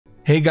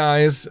Hey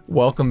guys,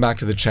 welcome back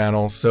to the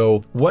channel.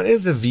 So what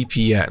is a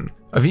VPN?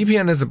 A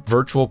VPN is a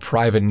virtual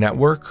private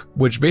network,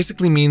 which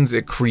basically means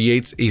it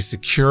creates a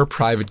secure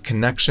private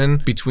connection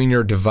between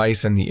your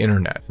device and the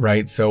internet,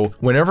 right? So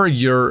whenever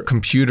your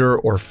computer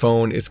or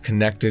phone is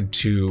connected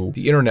to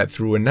the internet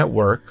through a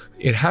network,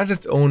 it has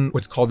its own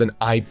what's called an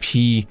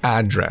IP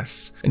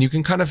address. And you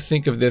can kind of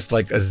think of this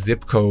like a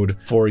zip code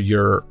for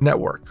your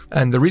network.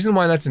 And the reason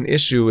why that's an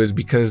issue is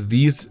because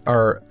these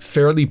are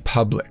fairly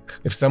public.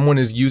 If someone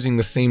is using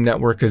the same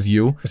network as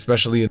you,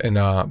 especially in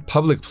a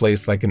public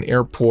place like an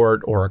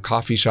airport or a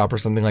coffee shop or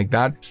something like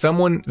that,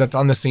 someone that's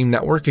on the same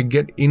network could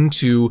get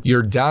into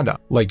your data,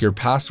 like your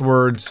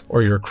passwords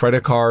or your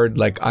credit card.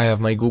 Like I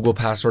have my Google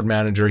password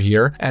manager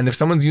here. And if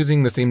someone's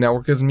using the same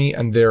network as me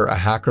and they're a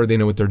hacker, they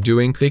know what they're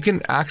doing, they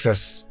can access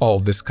all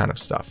this kind of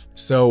stuff.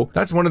 So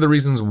that's one of the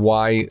reasons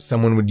why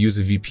someone would use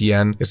a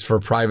VPN, is for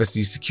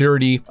privacy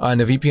security.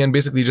 And a VPN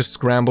basically just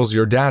scrambles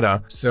your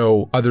data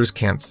so others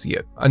can't see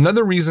it.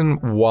 Another reason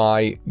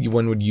why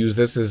one would use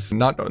this is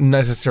not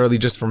necessarily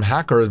just from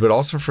hackers, but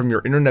also from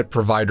your internet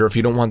provider. If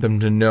you don't want them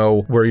to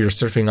know where you're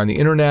surfing on the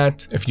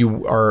internet, if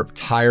you are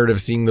tired of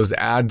seeing those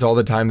ads all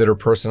the time that are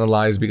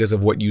personalized because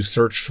of what you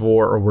searched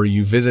for or where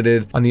you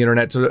visited on the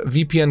internet. So a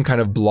VPN kind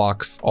of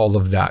blocks all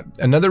of that.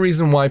 Another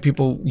reason why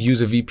people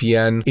use a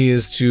VPN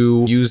is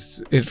to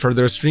use it for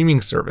their streaming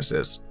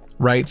services,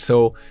 right?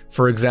 So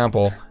for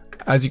example,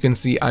 as you can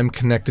see, I'm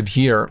connected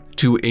here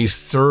to a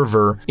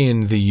server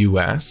in the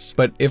US.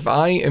 But if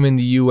I am in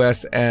the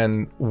US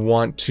and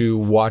want to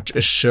watch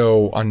a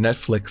show on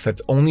Netflix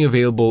that's only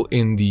available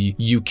in the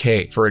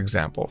UK, for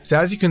example. So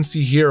as you can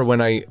see here,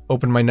 when I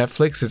open my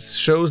Netflix, it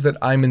shows that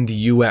I'm in the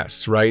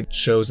US, right?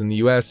 Shows in the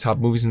US, top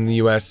movies in the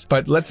US.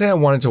 But let's say I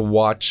wanted to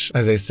watch,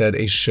 as I said,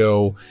 a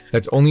show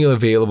that's only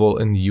available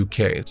in the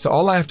UK. So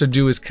all I have to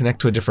do is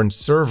connect to a different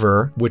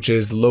server, which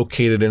is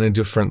located in a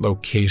different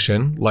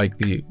location, like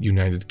the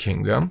United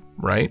Kingdom,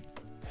 right?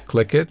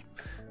 Click it.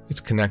 It's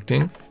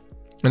connecting.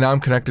 And now I'm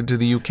connected to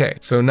the UK.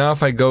 So now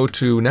if I go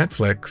to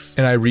Netflix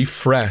and I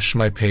refresh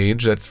my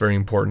page, that's very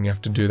important. You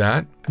have to do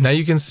that. Now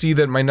you can see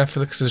that my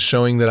Netflix is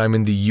showing that I'm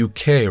in the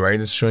UK, right?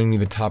 It's showing me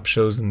the top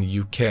shows in the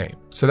UK.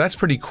 So that's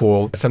pretty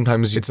cool.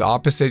 Sometimes it's the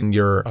opposite and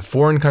you're a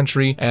foreign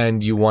country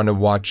and you want to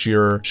watch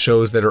your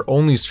shows that are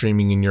only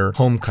streaming in your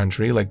home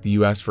country, like the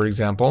US, for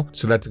example.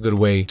 So that's a good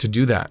way to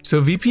do that.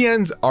 So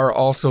VPNs are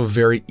also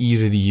very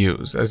easy to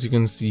use. As you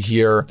can see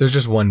here, there's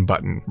just one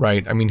button,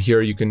 right? I mean,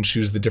 here you can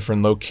choose the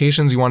different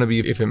locations you want to be,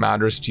 if it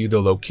matters to you,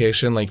 the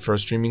location, like for a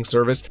streaming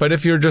service. But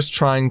if you're just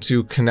trying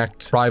to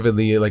connect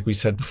privately, like we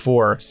said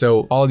before,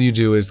 so all you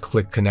do is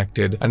click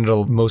connected and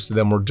most of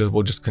them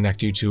will just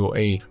connect you to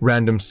a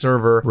random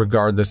server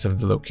regardless of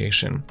the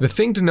location. The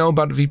thing to know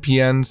about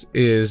VPNs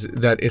is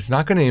that it's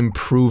not going to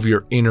improve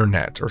your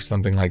internet or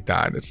something like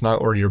that. It's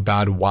not, or your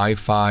bad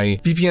Wi-Fi.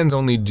 VPNs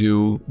only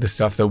do the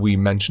stuff that we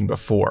mentioned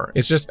before.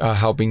 It's just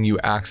helping you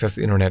access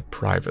the internet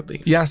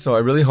privately. Yeah, so I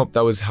really hope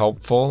that was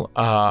helpful.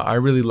 I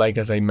really like,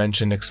 as I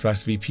mentioned,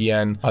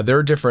 ExpressVPN. There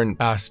are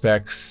different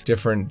aspects,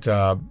 different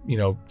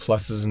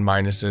pluses and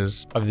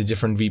minuses of the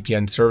different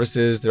VPN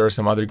services. There are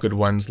some other good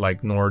ones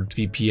like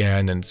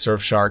NordVPN and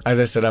Surfshark. As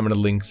I said, I'm going to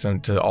link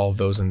to all of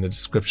those in the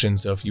description.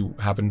 So if you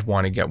happen to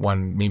want to get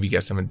one, maybe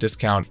get some at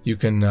discount, you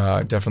can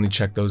definitely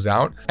check those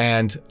out,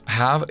 and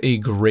have a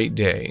great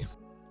day.